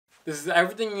This is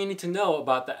everything you need to know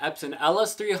about the Epson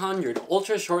LS300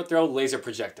 Ultra Short Throw Laser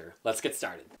Projector. Let's get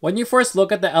started. When you first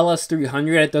look at the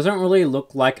LS300, it doesn't really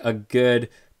look like a good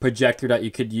projector that you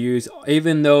could use,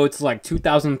 even though it's like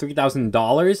 $2,000,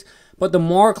 $3,000. But the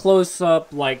more close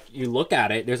up like you look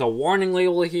at it, there's a warning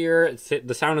label here.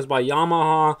 The sound is by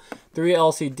Yamaha, 3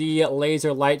 LCD,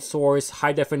 laser light source,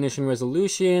 high definition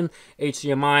resolution,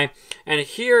 HDMI. And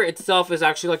here itself is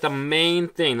actually like the main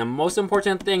thing, the most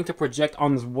important thing to project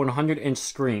on this 100-inch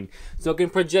screen. So it can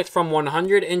project from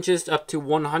 100 inches up to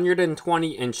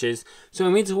 120 inches. So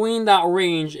in between that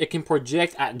range, it can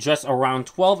project at just around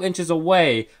 12 inches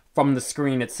away from the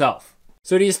screen itself.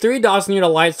 So these 3 dots near the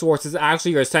light source is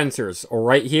actually your sensors,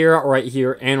 right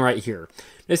here, and right here.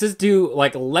 This is to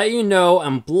like let you know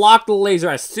and block the laser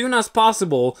as soon as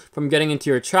possible from getting into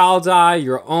your child's eye,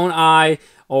 your own eye,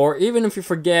 or even if you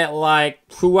forget like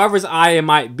whoever's eye it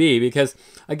might be, because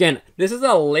again, this is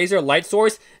a laser light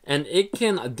source and it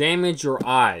can damage your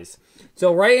eyes.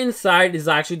 So right inside is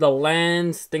actually the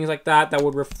lens, things like that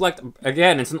would reflect,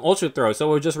 again, it's an ultra throw, so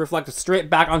it would just reflect straight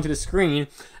back onto the screen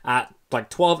at like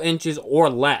 12 inches or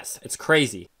less. It's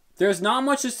crazy. There's not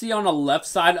much to see on the left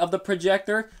side of the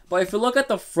projector, but if you look at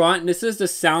the front, this is the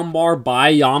soundbar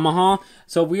by Yamaha.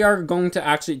 So we are going to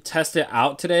actually test it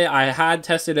out today. I had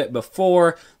tested it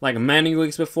before, like many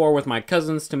weeks before with my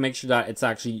cousins to make sure that it's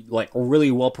actually like really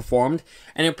well performed.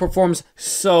 And it performs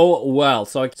so well.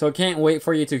 So I can't wait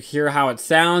for you to hear how it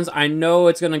sounds. I know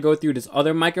it's going to go through this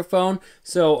other microphone,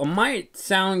 so it might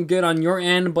sound good on your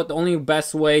end, but the only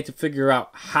best way to figure out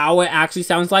how it actually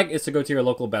sounds like is to go to your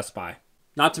local Best Buy.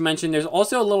 Not to mention, there's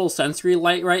also a little sensory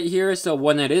light right here, so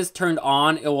when it is turned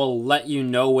on, it will let you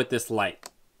know with this light.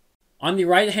 On the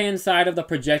right-hand side of the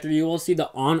projector, you will see the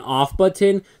on-off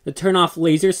button, the turn-off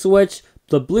laser switch,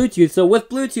 the Bluetooth. So with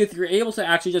Bluetooth, you're able to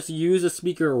actually just use the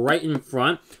speaker right in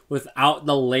front without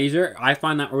the laser. I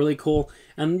find that really cool.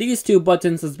 And these 2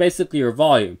 buttons is basically your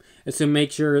volume. It's to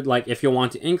make sure, like, if you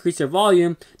want to increase your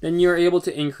volume, then you're able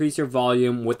to increase your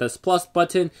volume with this plus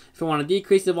button. If you want to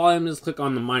decrease the volume, just click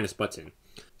on the minus button.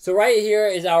 So right here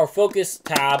is our focus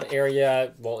tab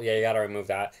area. Well, yeah, you gotta remove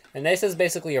that. And this is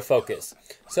basically your focus.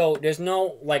 So there's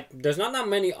not that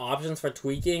many options for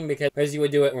tweaking because you would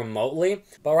do it remotely.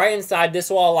 But right inside, this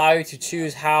will allow you to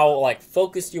choose how like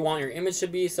focused you want your image to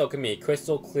be. So it can be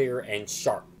crystal clear and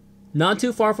sharp. Not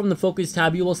too far from the focus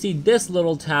tab, you will see this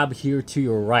little tab here to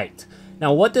your right.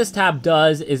 Now what this tab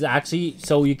does is actually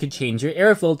so you can change your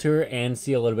air filter and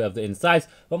see a little bit of the insides,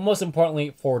 but most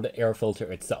importantly for the air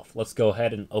filter itself. Let's go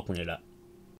ahead and open it up.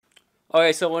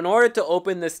 Okay, so in order to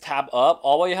open this tab up,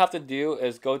 all you have to do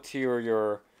is go to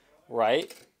your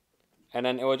right, and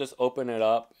then it will just open it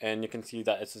up, and you can see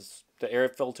that it's just the air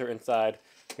filter inside.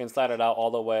 You can slide it out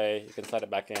all the way, you can slide it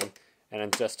back in, and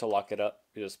then just to lock it up,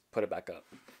 you just put it back up.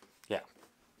 Yeah.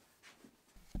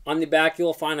 On the back,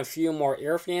 you'll find a few more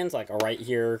air fans, like right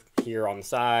here, here on the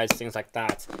sides, things like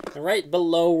that. And right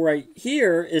below right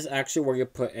here is actually where you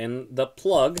put in the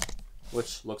plug,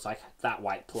 which looks like that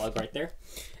white plug right there.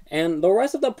 And the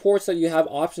rest of the ports that you have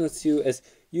options to is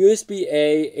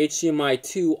USB-A, HDMI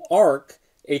 2 ARC,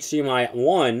 HDMI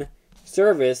 1,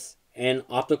 service, and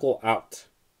optical out.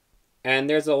 And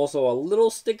there's also a little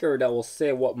sticker that will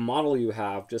say what model you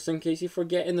have, just in case you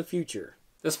forget in the future.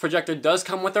 This projector does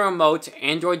come with a remote,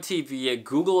 Android TV, a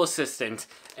Google Assistant,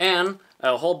 and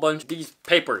a whole bunch of these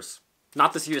papers.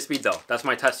 Not this USB though, that's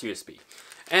my test USB.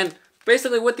 And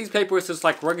basically with these papers, it's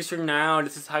like register now,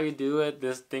 this is how you do it,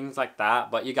 this things like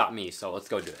that, but you got me, so let's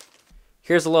go do it.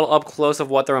 Here's a little up close of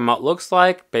what the remote looks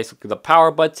like. Basically the power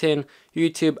button,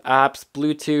 YouTube apps,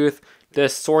 Bluetooth,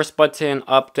 this source button,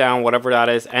 up, down, whatever that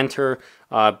is, enter,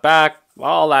 back,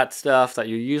 all that stuff that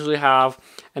you usually have.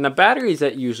 And the batteries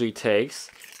that it usually takes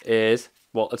is,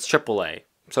 well, it's AAA.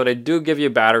 So they do give you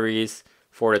batteries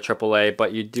for the AAA,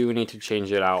 but you do need to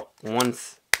change it out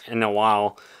once in a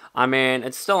while. I mean,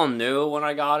 it's still new when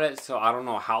I got it, so I don't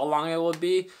know how long it will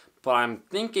be, but I'm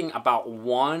thinking about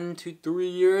 1 to 3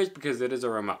 years because it is a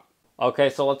remote. Okay,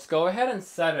 so let's go ahead and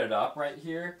set it up right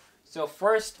here. So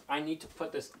first, I need to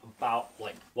put this about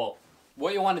like, well,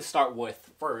 what you want to start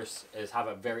with first is have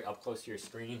it very up close to your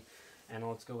screen. And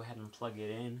let's go ahead and plug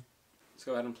it in. Let's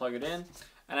go ahead and plug it in.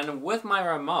 And then with my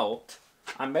remote,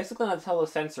 I'm basically going to tell the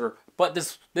sensor, but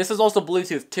this is also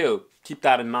Bluetooth too. Keep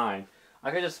that in mind.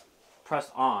 I could just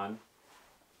press on.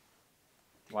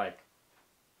 Like,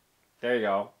 there you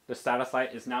go. The status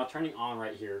light is now turning on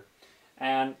right here.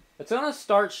 And it's going to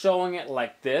start showing it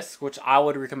like this, which I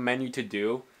would recommend you to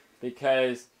do.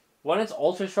 Because when it's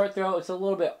ultra short throw, it's a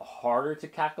little bit harder to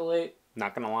calculate.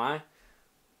 Not going to lie.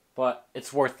 But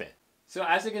it's worth it. So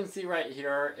as you can see right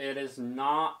here, it is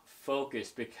not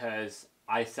focused because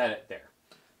I set it there.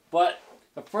 But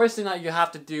the first thing that you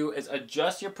have to do is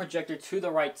adjust your projector to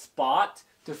the right spot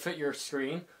to fit your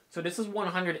screen. So this is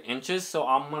 100 inches, so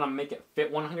I'm going to make it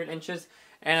fit 100 inches.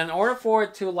 And in order for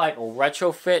it to like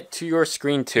retrofit to your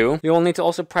screen too, you will need to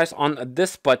also press on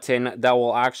this button that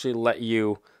will actually let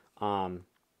you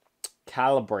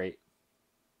calibrate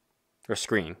your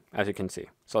screen, as you can see.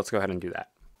 So let's go ahead and do that.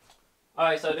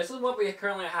 Alright, so this is what we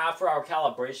currently have for our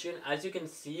calibration. As you can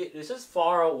see, this is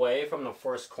far away from the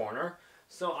first corner.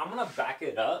 So I'm going to back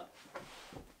it up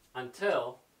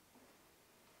until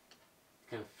it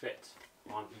can fit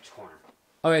on each corner.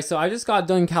 Okay, so I just got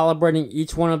done calibrating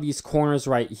each one of these corners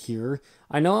right here.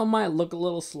 I know it might look a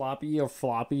little sloppy or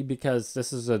floppy because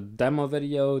this is a demo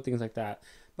video, things like that.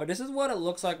 But this is what it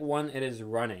looks like when it is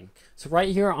running. So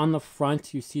right here on the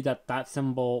front, you see that that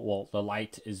symbol, well, the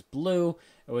light is blue.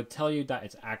 It would tell you that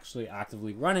it's actually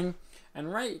actively running.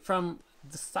 And right from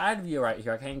the side view right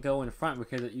here, I can't go in front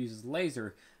because it uses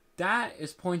laser. That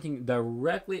is pointing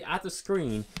directly at the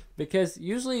screen because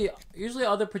usually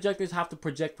other projectors have to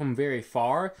project from very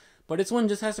far, but this one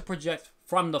just has to project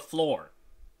from the floor.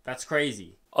 That's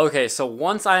crazy. Okay, so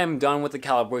once I am done with the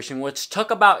calibration, which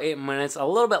took about 8 minutes, a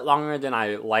little bit longer than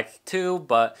I like to,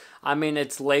 but I mean,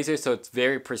 it's laser, so it's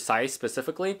very precise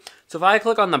specifically. So if I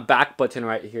click on the back button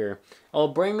right here, it'll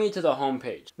bring me to the home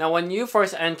page. Now, when you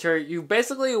first enter, you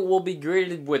basically will be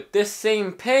greeted with this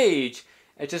same page.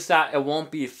 It's just that it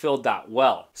won't be filled that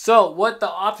well. So what the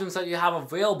options that you have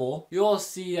available, you'll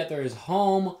see that there is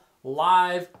Home,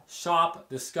 Live, Shop,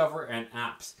 Discover, and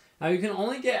Apps. Now you can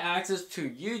only get access to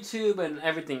YouTube and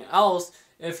everything else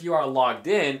if you are logged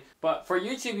in, but for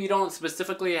YouTube you don't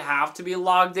specifically have to be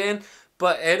logged in,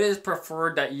 but it is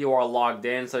preferred that you are logged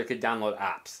in so you could download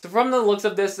apps. So from the looks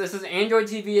of this is Android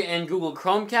TV and Google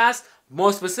Chromecast,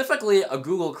 most specifically a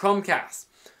Google Chromecast.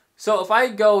 So if I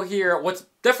go here, what's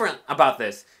different about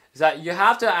this is that you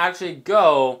have to actually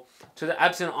go to the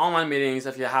Epson online meetings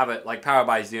if you have it like powered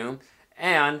by Zoom,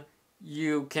 and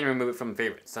you can remove it from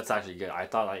favorites. That's actually good. I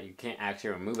thought like you can't actually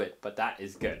remove it, but that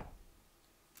is good.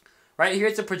 Right here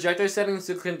it's the projector settings.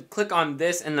 You can click on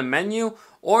this in the menu,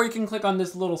 or you can click on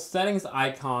this little settings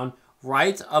icon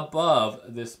right above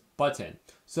this button.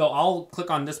 So I'll click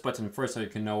on this button first so you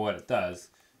can know what it does.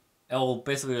 It'll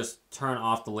basically just turn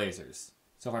off the lasers.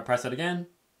 So if I press it again,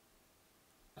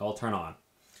 it will turn on.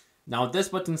 Now this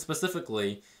button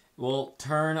specifically will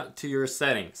turn to your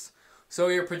settings. So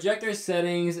your projector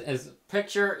settings is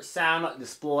picture, sound,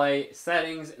 display,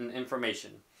 settings, and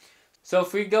information. So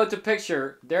if we go to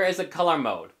picture, there is a color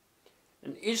mode.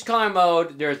 In each color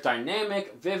mode, there's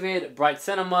dynamic, vivid, bright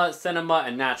cinema, cinema,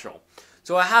 and natural.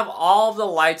 So I have all of the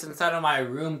lights inside of my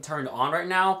room turned on right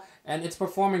now, and it's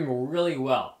performing really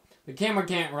well. The camera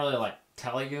can't really like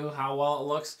tell you how well it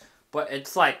looks, but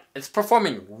it's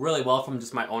performing really well from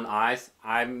just my own eyes.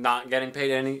 I'm not getting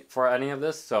paid for any of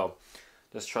this, so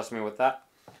just trust me with that.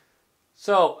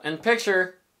 So in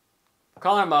picture,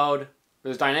 color mode,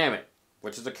 there's dynamic,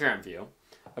 which is the current view.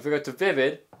 If we go to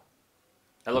vivid,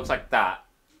 it looks like that.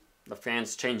 The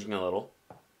fan's changing a little.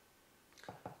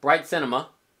 Bright cinema,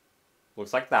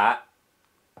 looks like that.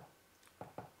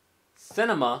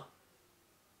 Cinema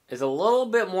is a little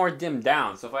bit more dimmed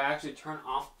down. So if I actually turn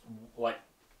off like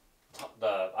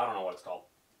I don't know what it's called,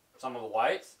 some of the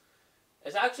lights,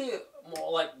 it's actually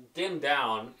more like dimmed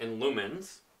down in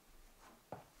lumens.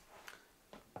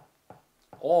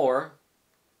 Or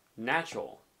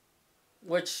natural,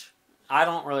 which I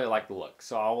don't really like the look,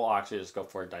 so I will actually just go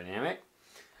for a dynamic.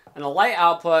 And the light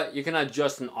output, you can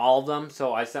adjust in all of them,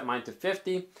 so I set mine to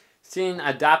 50. Scene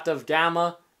adaptive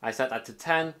gamma, I set that to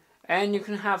 10. And you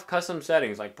can have custom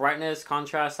settings like brightness,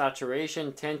 contrast,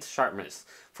 saturation, tint, sharpness.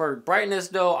 For brightness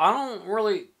though, I don't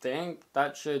really think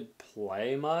that should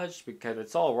play much because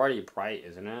it's already bright,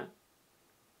 isn't it?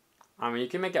 I mean, you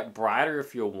can make it brighter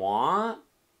if you want,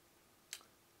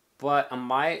 but it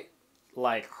might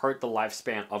like hurt the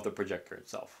lifespan of the projector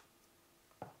itself.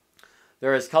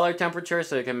 There is color temperature,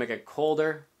 so you can make it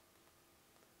colder,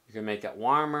 you can make it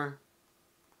warmer,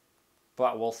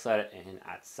 but we'll set it in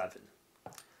at 7.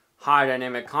 High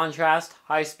dynamic contrast,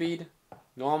 high speed,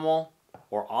 normal,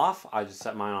 or off. I just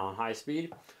set mine on high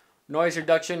speed. Noise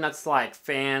reduction, that's like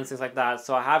fans, things like that.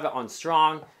 So I have it on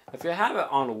strong. If you have it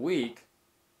on weak,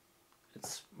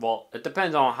 it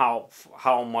depends on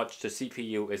how much the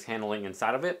CPU is handling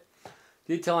inside of it.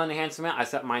 Detail enhancement, I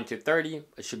set mine to 30.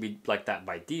 It should be like that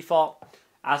by default.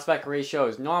 Aspect ratio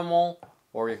is normal,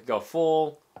 or you could go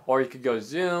full, or you could go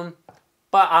zoom.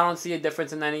 But I don't see a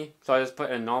difference in any, so I just put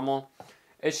in normal.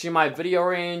 HDMI video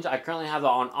range, I currently have it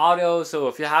on auto. So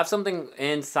if you have something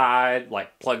inside,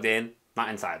 like plugged in, not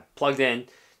inside, plugged in,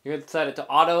 you can set it to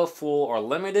auto, full, or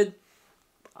limited.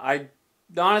 I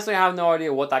honestly have no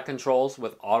idea what that controls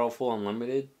with auto, full, and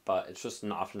limited, but it's just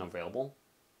an option available.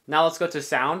 Now let's go to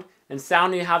sound. In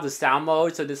sound, you have the sound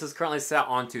mode. So this is currently set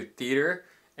onto theater.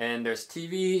 And there's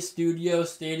TV, studio,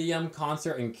 stadium,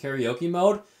 concert, and karaoke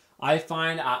mode. I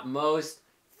find at most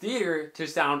theater to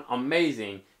sound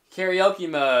amazing. Karaoke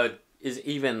mode is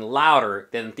even louder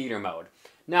than theater mode.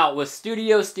 Now with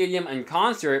studio, stadium, and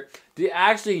concert, they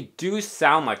actually do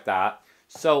sound like that.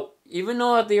 So even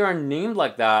though they are named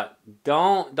like that,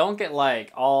 don't get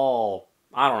like all,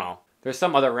 I don't know. There's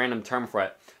some other random term for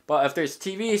it. But if there's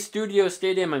TV, studio,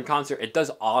 stadium, and concert, it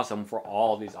does awesome for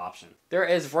all of these options. There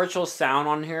is virtual sound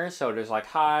on here. So there's like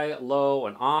high, low,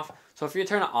 and off. So if you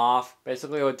turn it off,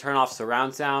 basically it would turn off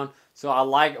surround sound. So I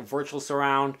like virtual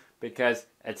surround because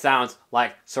it sounds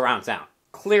like surround sound.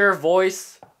 Clear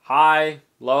voice, high,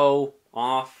 low,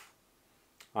 off.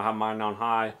 I have mine on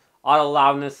high. Auto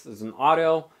loudness is an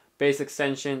audio. Bass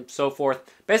extension, so forth.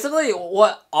 Basically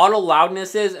what auto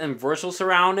loudness is and virtual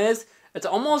surround is, it's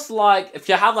almost like if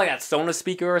you have like that Sonos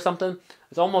speaker or something,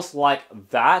 it's almost like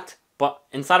that, but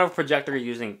inside of a projector you're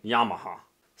using Yamaha.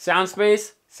 Sound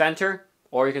space, center,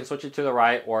 or you can switch it to the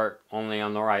right, or only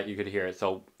on the right you could hear it,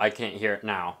 so I can't hear it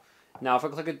now. Now if I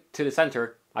click it to the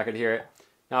center, I could hear it.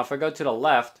 Now if I go to the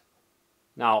left,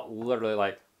 now literally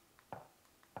like,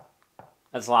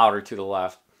 it's louder to the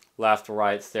left. Left,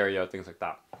 right, stereo, things like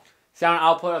that. Sound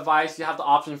output device, you have the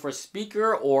option for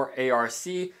speaker or ARC.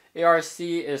 ARC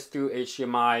is through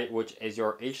HDMI, which is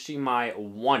your HDMI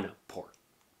 1 port.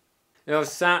 Your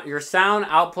sound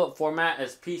output format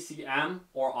is PCM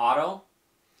or auto.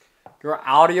 Your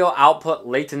audio output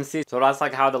latency, so that's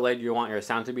like how delayed you want your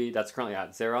sound to be. That's currently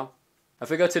at 0. If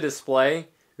we go to display,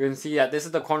 you can see that this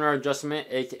is the corner adjustment,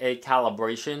 aka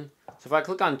calibration. So if I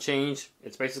click on change,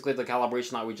 it's basically the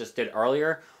calibration that we just did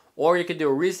earlier. Or you could do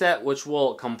a reset, which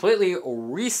will completely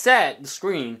reset the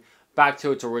screen back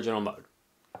to its original mode.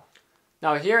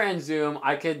 Now here in zoom,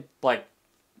 I could like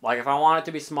if I want it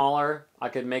to be smaller, I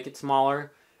could make it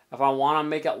smaller. If I want to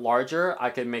make it larger, I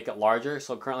could make it larger.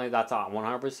 So currently that's at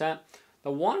 100%.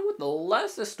 The one with the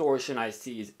less distortion I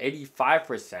see is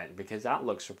 85% because that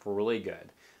looks really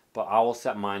good. But I will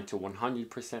set mine to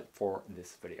 100% for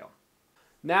this video.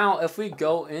 Now if we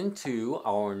go into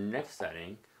our next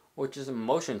setting, which is a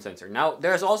motion sensor. Now,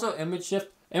 there's also image shift.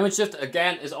 Image shift,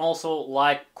 again, is also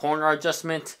like corner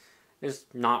adjustment. There's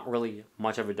not really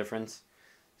much of a difference.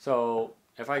 So,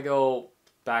 if I go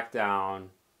back down,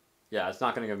 yeah, it's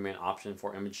not going to give me an option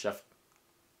for image shift.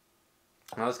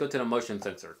 Now, let's go to the motion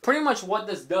sensor. Pretty much what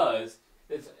this does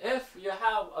is if you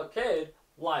have a kid,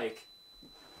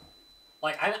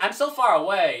 I'm so far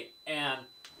away, and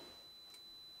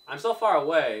it's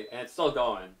still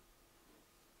going.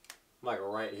 Like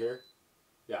right here.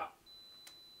 Yeah.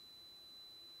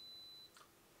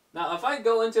 Now if I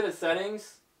go into the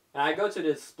settings and I go to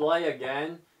display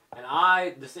again and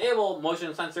I disable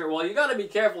motion sensor, well you gotta be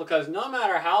careful because no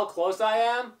matter how close I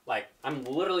am, like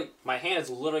my hand is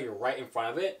literally right in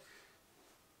front of it,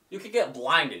 you could get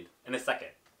blinded in a second.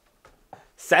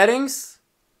 Settings,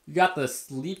 you got the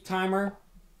sleep timer.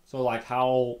 So like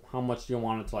how much do you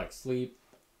want it to like sleep?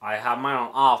 I have mine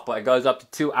on off, but it goes up to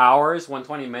 2 hours,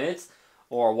 120 minutes,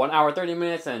 or 1 hour, 30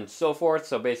 minutes, and so forth.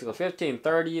 So basically 15,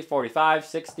 30, 45,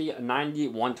 60, 90,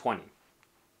 120.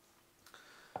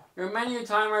 Your menu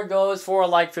timer goes for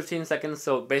like 15 seconds.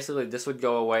 So basically this would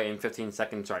go away in 15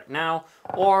 seconds right now,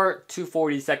 or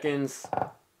 240 seconds,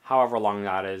 however long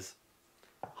that is.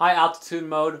 High altitude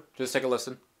mode, just take a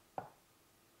listen.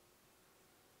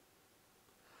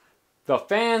 The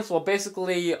fans will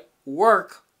basically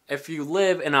work if you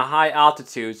live in a high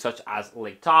altitude such as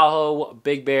Lake Tahoe,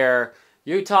 Big Bear,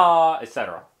 Utah,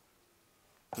 etc.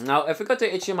 Now if we go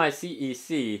to HDMI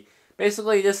CEC,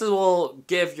 basically this will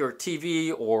give your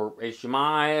TV or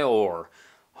HDMI or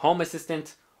home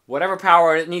assistant whatever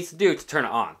power it needs to do to turn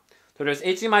it on. So there's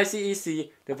HDMI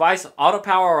CEC, device auto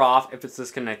power off if it's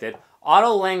disconnected,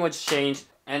 auto language change,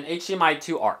 and HDMI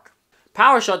 2 ARC.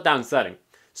 Power shutdown setting.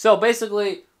 So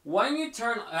basically when you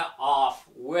turn it off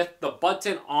with the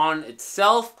button on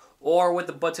itself or with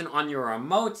the button on your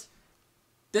remote,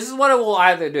 this is what it will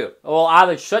either do. It will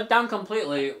either shut down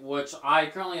completely, which I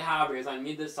currently have because I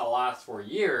need this to last for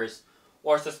years,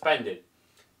 or suspended.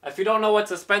 If you don't know what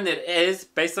suspended is,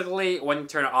 basically when you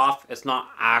turn it off, it's not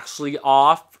actually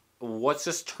off. What's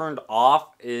just turned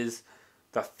off is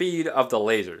the feed of the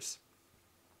lasers.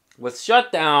 With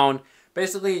shutdown,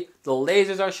 basically the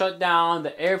lasers are shut down,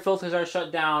 the air filters are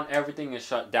shut down, everything is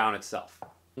shut down itself.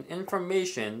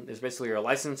 Information is basically your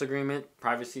license agreement,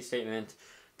 privacy statement,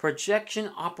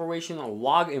 projection operation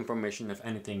log information if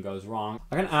anything goes wrong.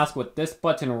 I'm going to ask with this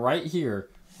button right here,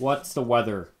 what's the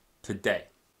weather today?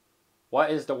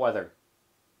 What is the weather?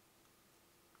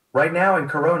 Right now in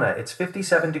Corona, it's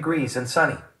 57 degrees and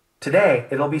sunny. Today,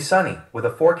 it'll be sunny, with a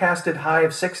forecasted high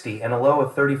of 60 and a low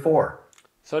of 34.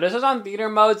 So this is on theater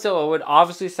mode, so it would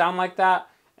obviously sound like that.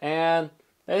 And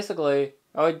basically, it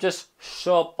would just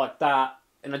show up like that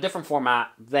in a different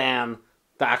format than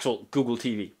the actual Google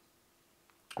TV.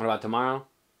 What about tomorrow?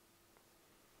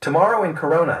 Tomorrow in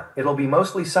Corona, it'll be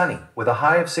mostly sunny, with a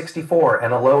high of 64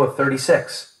 and a low of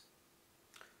 36.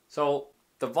 So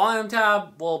the volume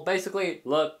tab will basically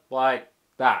look like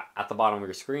that at the bottom of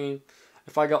your screen.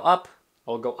 If I go up,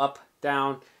 I'll go up,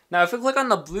 down. Now if you click on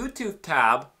the Bluetooth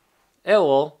tab, it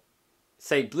will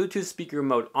say Bluetooth speaker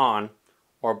mode on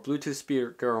or Bluetooth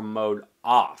speaker mode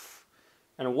off.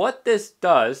 And what this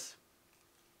does,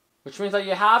 which means that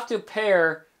you have to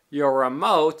pair your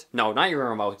remote, no, not your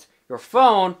remote, your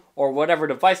phone or whatever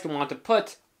device you want to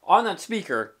put on that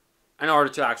speaker in order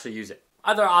to actually use it.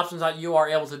 Other options that you are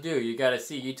able to do, you gotta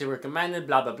see YouTube recommended,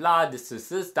 blah blah blah, this,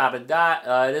 da da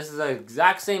da. This is the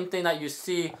exact same thing that you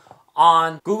see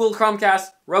on Google Chromecast,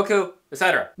 Roku,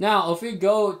 etc. Now, if we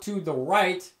go to the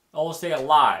right, it will say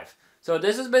live. So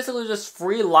this is basically just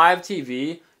free live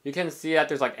TV. You can see that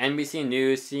there's like NBC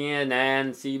News,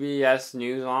 CNN, CBS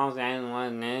News,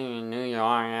 New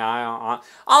York,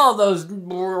 all of those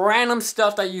random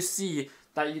stuff that you see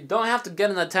that you don't have to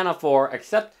get an antenna for,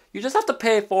 except you just have to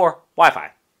pay for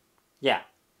Wi-Fi. Yeah.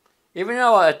 Even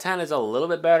though a 10 is a little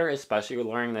bit better, especially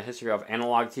learning the history of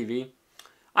analog TV,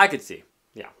 I could see.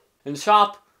 Yeah. In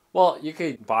shop, well, you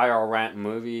could buy or rent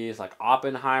movies like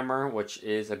Oppenheimer, which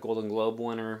is a Golden Globe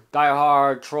winner, Die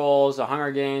Hard, Trolls, The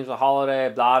Hunger Games, The Holiday,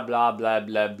 blah, blah, blah,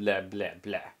 blah, blah, blah,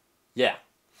 blah. Yeah.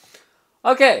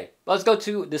 Okay, let's go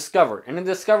to Discover. And the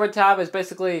Discover tab is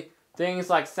basically things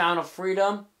like Sound of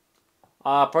Freedom,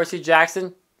 Percy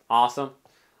Jackson, awesome.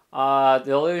 The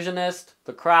Illusionist,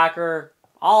 The Cracker,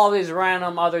 all of these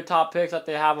random other top picks that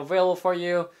they have available for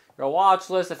you. Your watch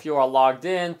list if you are logged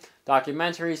in,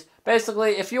 documentaries.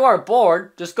 Basically, if you are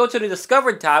bored, just go to the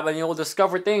Discover tab and you will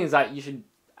discover things that you should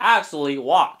actually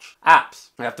watch. Apps.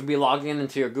 You have to be logged in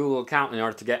into your Google account in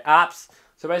order to get apps.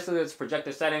 So basically, it's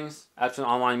projector settings, Epson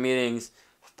online meetings,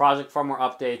 project firmware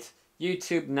updates,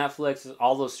 YouTube, Netflix,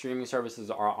 all those streaming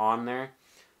services are on there.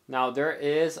 Now, there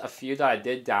is a few that I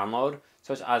did download,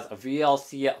 such as a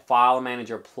VLC File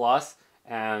Manager Plus,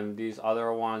 and these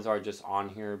other ones are just on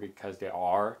here because they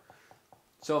are.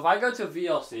 So if I go to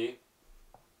VLC,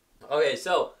 okay,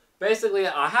 so basically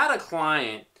I had a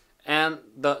client, and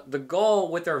the goal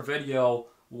with their video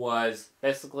was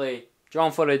basically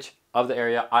drone footage of the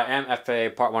area. I am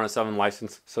FAA Part 107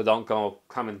 licensed, so don't go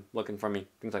coming looking for me,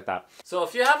 things like that. So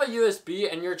if you have a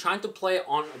USB and you're trying to play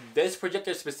on this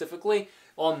projector specifically, it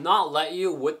will not let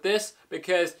you with this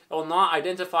because it will not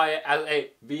identify it as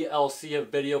a VLC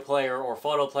video player or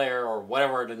photo player or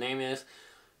whatever the name is.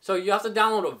 So you have to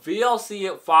download a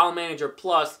VLC File Manager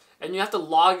Plus, and you have to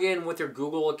log in with your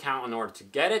Google account in order to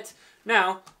get it.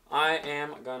 Now, I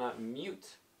am gonna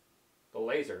mute the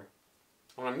laser.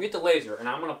 I'm gonna mute the laser, and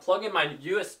I'm gonna plug in my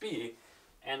USB,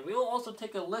 and we will also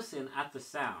take a listen at the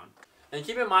sound. And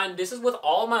keep in mind, this is with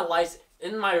all my lights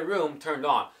in my room turned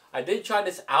on. I did try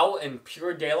this out in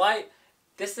pure daylight.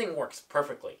 This thing works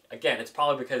perfectly. Again, it's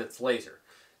probably because it's laser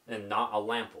and not a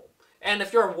lamp bulb. And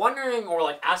if you're wondering or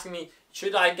like asking me,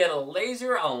 should I get a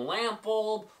laser, a lamp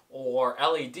bulb, or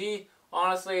LED?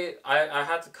 Honestly, I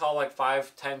had to call like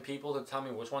 5-10 people to tell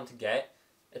me which one to get.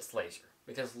 It's laser.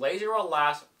 Because laser will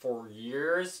last for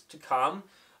years to come,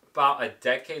 about a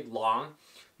decade long.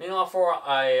 Meanwhile, for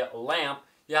a lamp,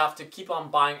 you have to keep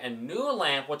on buying a new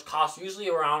lamp, which costs usually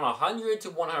around $100 to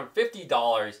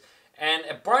 $150, and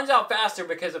it burns out faster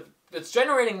because it's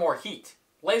generating more heat.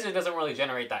 Laser doesn't really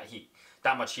generate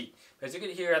that much heat. As you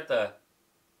can hear at the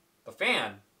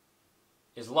fan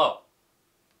is low.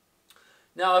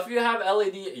 Now, if you have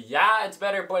LED, yeah, it's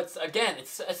better, but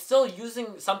it's still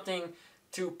using something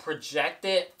to project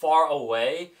it far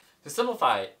away. To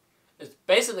simplify it, it's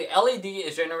basically LED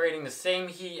is generating the same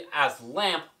heat as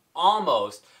lamp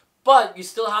almost, but you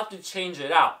still have to change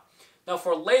it out. Now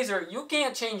for laser, you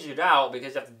can't change it out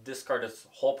because you have to discard this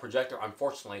whole projector,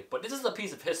 unfortunately, but this is a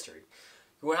piece of history.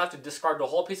 You would have to discard the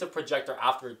whole piece of projector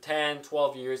after 10,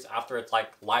 12 years after its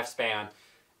like lifespan,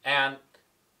 and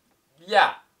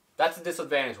yeah, that's a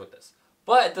disadvantage with this.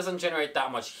 But it doesn't generate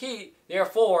that much heat,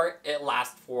 therefore it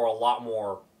lasts for a lot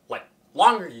more, like,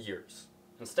 longer years,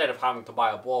 instead of having to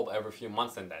buy a bulb every few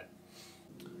months and then.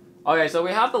 Okay, so we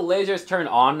have the lasers turned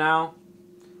on now.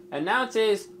 And now it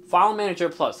says File Manager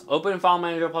Plus. Open File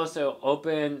Manager Plus to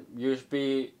open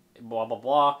USB, blah, blah,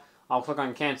 blah. I'll click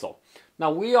on cancel.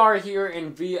 Now we are here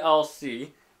in VLC,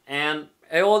 and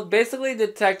it will basically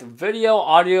detect video,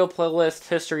 audio, playlist,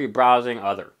 history, browsing,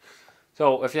 other.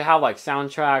 So if you have like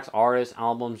soundtracks, artists,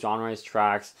 albums, genres,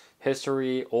 tracks,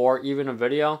 history, or even a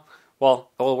video,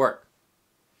 well, it will work.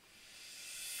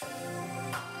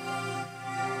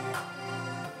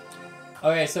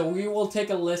 Okay, so we will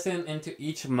take a listen into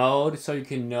each mode so you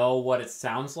can know what it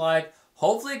sounds like.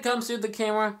 Hopefully it comes through the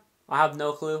camera. I have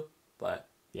no clue, but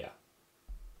yeah.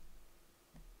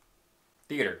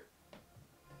 Theater.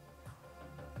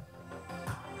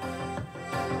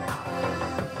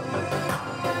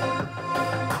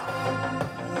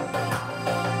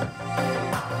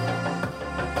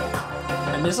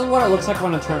 And this is what it looks like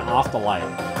when I turn off the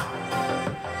light.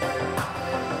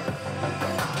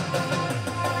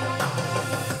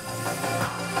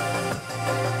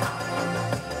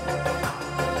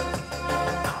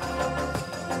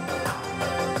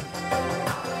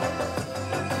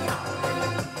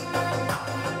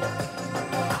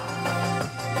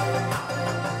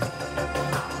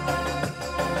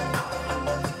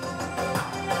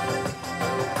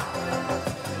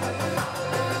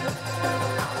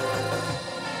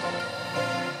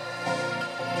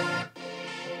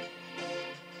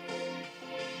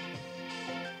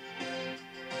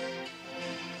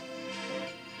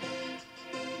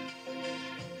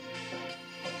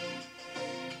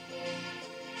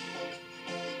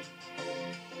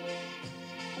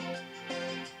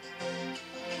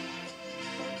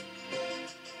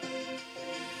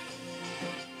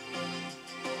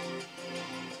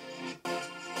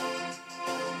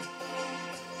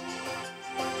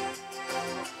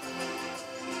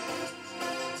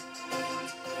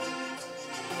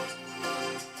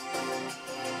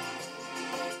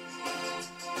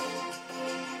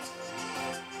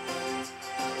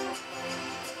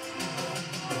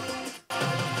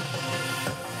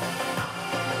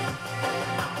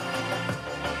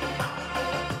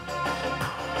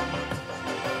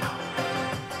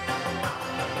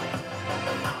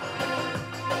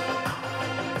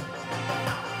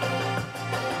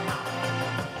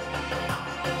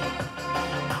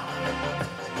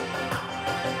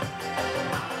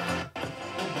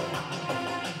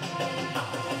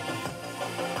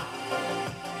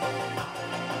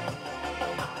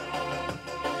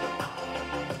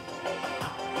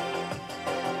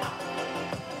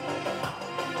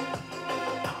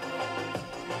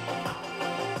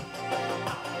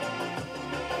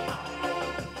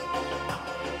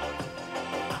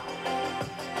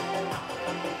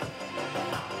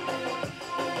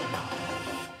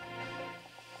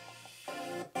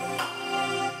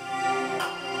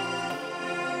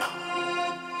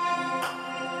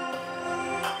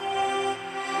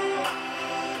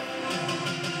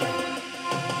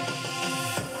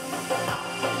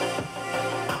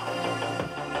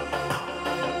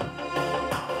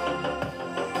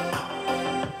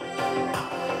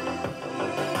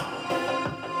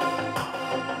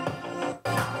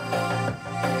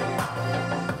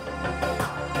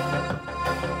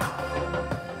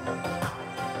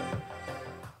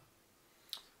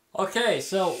 Okay,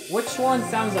 so which one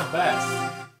sounds the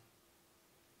best?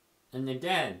 And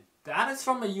again, that is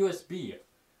from a USB.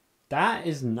 That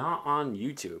is not on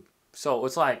YouTube. So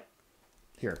it's like,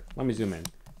 here, let me zoom in.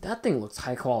 That thing looks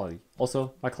high quality.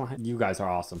 Also, my client, you guys are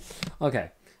awesome.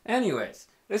 Okay, anyways,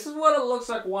 this is what it looks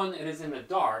like when it is in the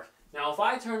dark. Now, if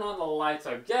I turn on the lights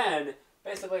again,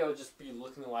 basically it will just be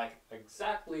looking like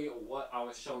exactly what I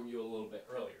was showing you a little bit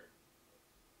earlier.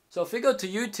 So if you go to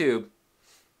YouTube,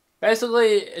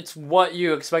 basically it's what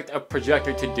you expect a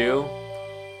projector to do.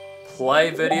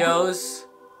 Play videos,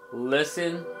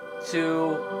 listen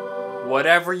to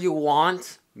whatever you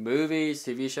want, movies,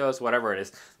 TV shows, whatever it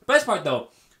is. The best part though,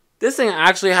 this thing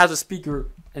actually has a speaker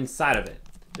inside of it.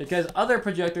 Because other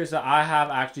projectors that I have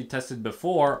actually tested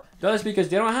before, those speakers,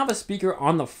 they don't have a speaker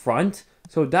on the front.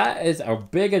 So that is a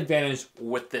big advantage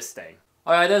with this thing.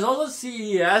 Alright, there's also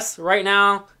CES right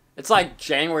now. It's like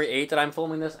January 8th that I'm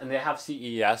filming this, and they have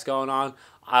CES going on.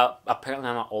 Apparently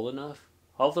I'm not old enough.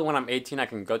 Hopefully when I'm 18 I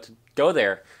can go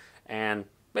there. And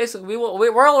basically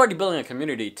we're already building a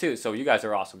community too, so you guys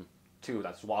are awesome too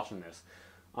that's watching this.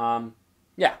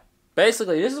 Yeah,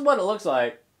 basically this is what it looks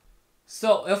like.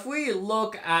 So if we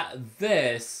look at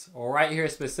this right here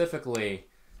specifically,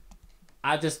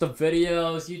 at just the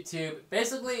videos, YouTube,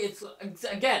 basically it's,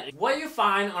 again, what you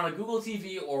find on a Google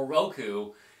TV or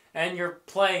Roku, and you're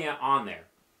playing it on there.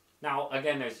 Now,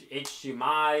 again, there's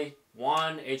HDMI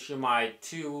 1, HDMI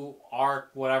 2,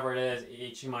 ARC, whatever it is,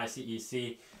 HDMI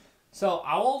CEC. So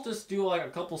I will just do like a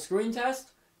couple screen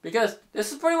tests because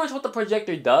this is pretty much what the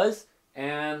projector does,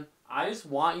 and I just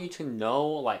want you to know,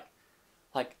 like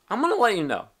I'm gonna let you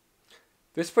know,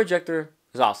 this projector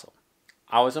is awesome.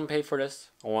 I wasn't paid for this.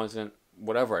 I wasn't,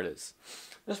 whatever it is.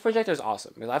 This projector is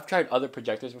awesome because I've tried other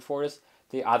projectors before this.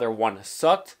 They either, one,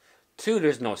 sucked, two,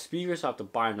 there's no speakers, so I have to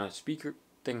buy another speaker,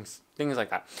 things like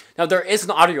that. Now there is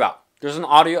an audio out. There's an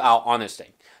audio out on this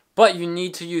thing, but you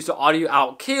need to use the audio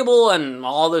out cable and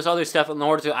all this other stuff in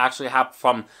order to actually have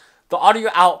from the audio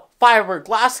out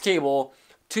fiberglass cable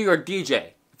to your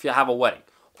DJ if you have a wedding,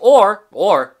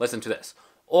 or listen to this.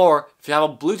 Or if you have a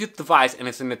Bluetooth device and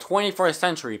it's in the 21st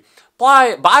century,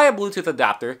 buy a Bluetooth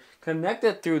adapter, connect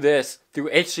it through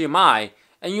HDMI,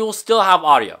 and you'll still have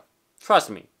audio. Trust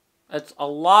me, it's a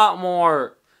lot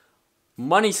more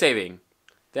money saving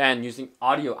than using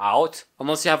audio out,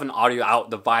 unless you have an audio out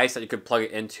device that you could plug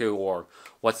it into or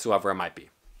whatsoever it might be.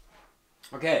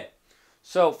 Okay,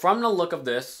 so from the look of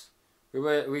this,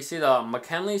 we see the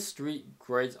McKinley Street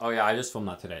grades. Oh yeah, I just filmed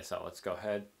that today, so let's go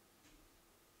ahead.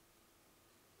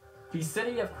 The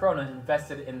City of Corona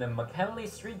invested in the McKinley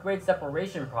Street Grade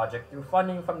Separation Project through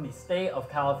funding from the State of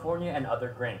California and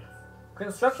other grants.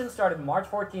 Construction started March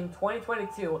 14,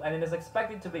 2022, and it is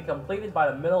expected to be completed by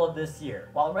the middle of this year.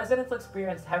 While residents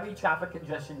experience heavy traffic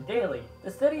congestion daily, the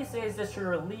city says this should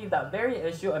relieve that very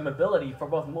issue in mobility for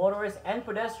both motorists and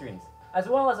pedestrians, as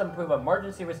well as improve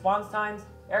emergency response times,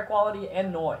 air quality,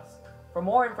 and noise. For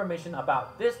more information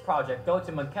about this project, go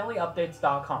to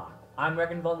McKinleyUpdates.com. I'm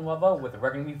ReaganVFilms with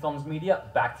ReaganVFilms Media.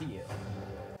 Back to you.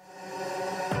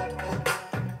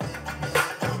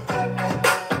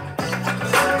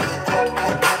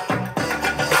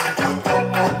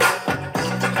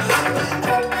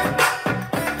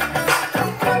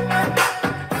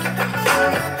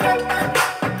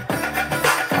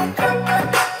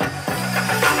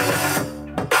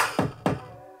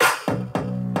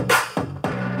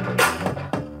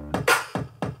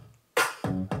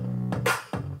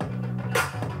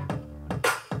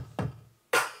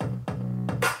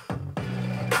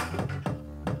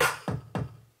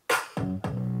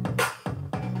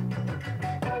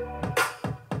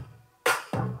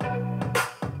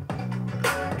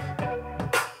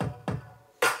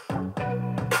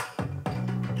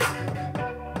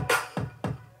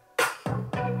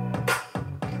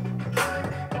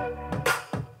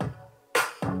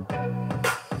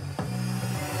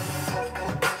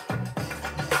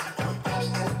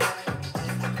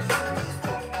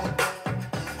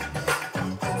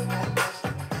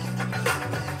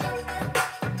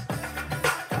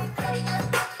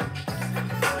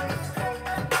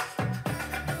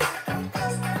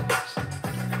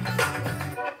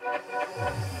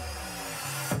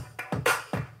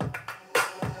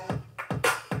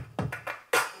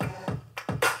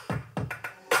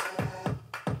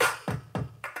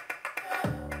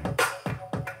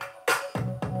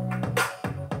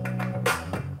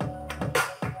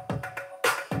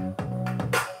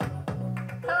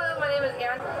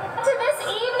 To this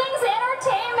evening's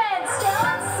entertainment, still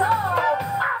and soul.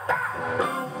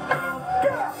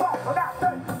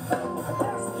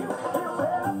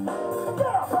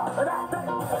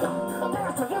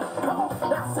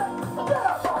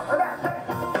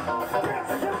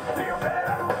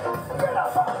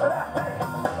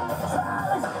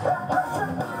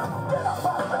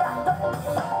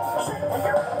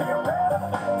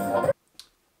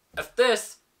 If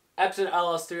this Epson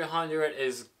LS300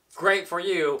 is great for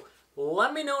you,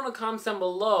 let me know in the comments down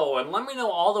below, and let me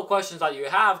know all the questions that you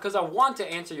have, because I want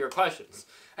to answer your questions.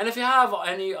 And if you have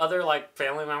any other like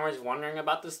family members wondering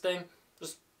about this thing,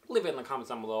 just leave it in the comments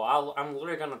down below. I'm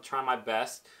literally going to try my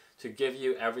best to give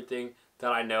you everything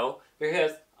that I know,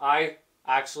 because I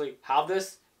actually have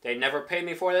this. They never paid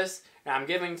me for this, and I'm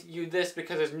giving you this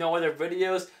because there's no other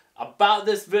videos about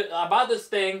this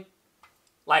thing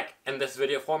like in this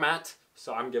video format.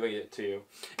 So I'm giving it to you.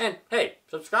 And hey,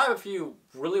 subscribe if you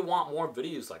really want more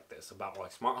videos like this about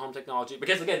like smart home technology.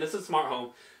 Because again, this is smart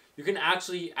home. You can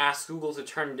actually ask Google to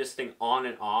turn this thing on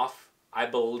and off. I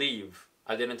believe.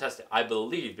 I didn't test it. I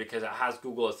believe because it has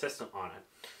Google Assistant on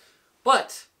it.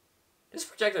 But this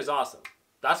projector is awesome.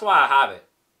 That's why I have it.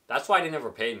 That's why they never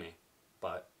paid me.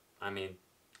 But I mean,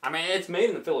 it's made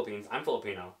in the Philippines. I'm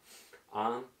Filipino.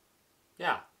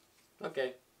 Yeah.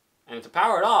 Okay. And to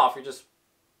power it off, you just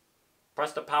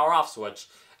press the power off switch.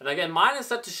 And again, mine is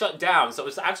set to shut down, so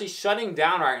it's actually shutting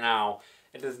down right now.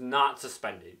 It is not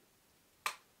suspended.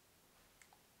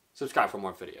 Subscribe for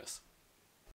more videos.